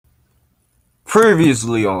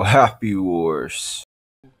Previously on Happy Wars.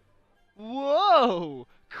 Whoa!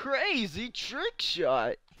 Crazy trick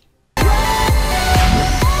shot!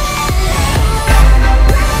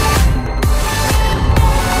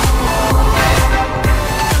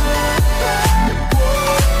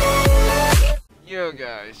 Yo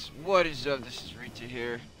guys, what is up? This is Rita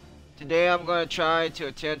here. Today I'm going to try to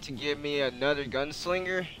attempt to get me another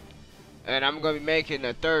gunslinger. And I'm going to be making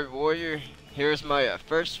a third warrior. Here's my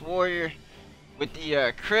first warrior with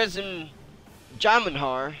the Crimson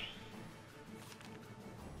Jamanhar.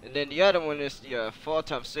 And then the other one is the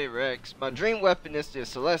Full-Time Saber X. My dream weapon is the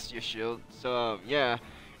Celestial Shield. So yeah.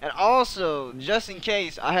 And also, just in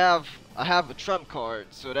case, I have a trump card.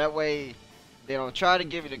 So that way they don't try to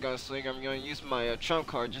give me the gunslinger. I'm gonna use my trump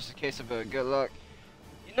card just in case of good luck.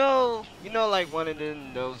 You know, like one of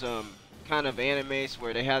those kind of animes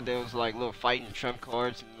where they have those like little fighting trump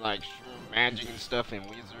cards and like magic and stuff and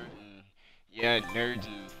wizard and yeah, nerds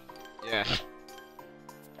and yeah.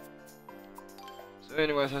 So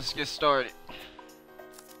anyways, let's get started.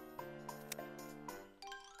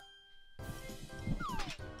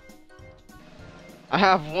 I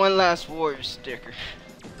have one last warrior sticker.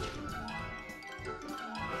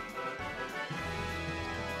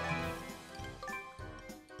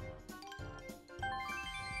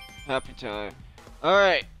 Happy time.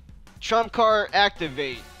 Alright. Trump card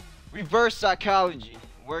activate. Reverse psychology.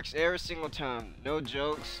 Works every single time. No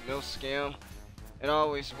jokes, no scam. It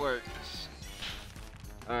always works.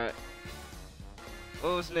 Alright.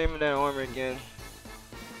 What was the name of that armor again?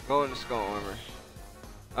 Golden Skull armor.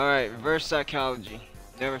 Alright, reverse psychology.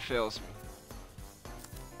 Never fails me.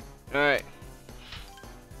 Alright.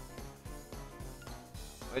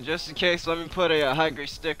 But just in case, let me put a high grade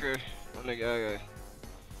sticker on the guy.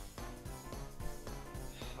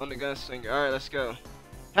 On the gunslinger. Alright, let's go.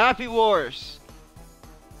 Happy Wars!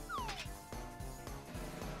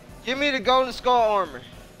 Give me the Golden Skull armor.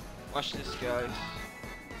 Watch this, guys.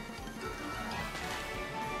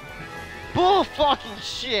 Bull fucking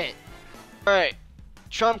shit! Alright.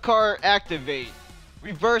 Trump card activate.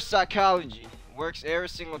 Reverse psychology. Works every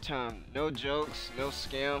single time. No jokes, no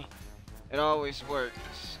scam. It always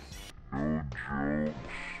works. No jokes,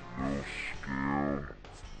 no scam.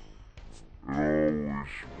 It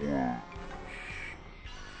always works.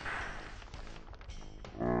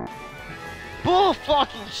 Bull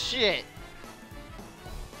fucking shit!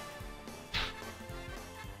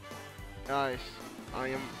 Guys, I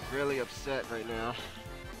am really upset right now.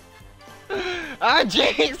 I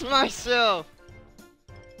jinxed myself!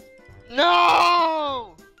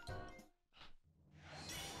 No!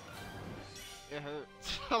 It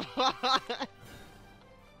hurts.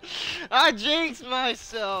 I jinxed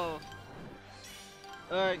myself!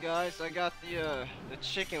 Alright guys, I got the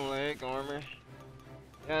chicken leg armor.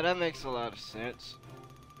 Yeah, that makes a lot of sense.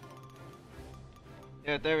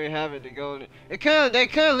 Yeah, there we have it, the golden. They could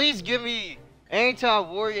at least give me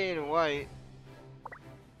anti-warrior in white.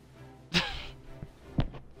 I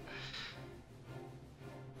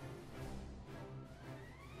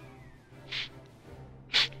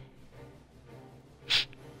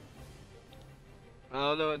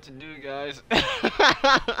don't know what to do, guys.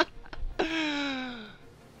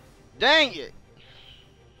 Dang it!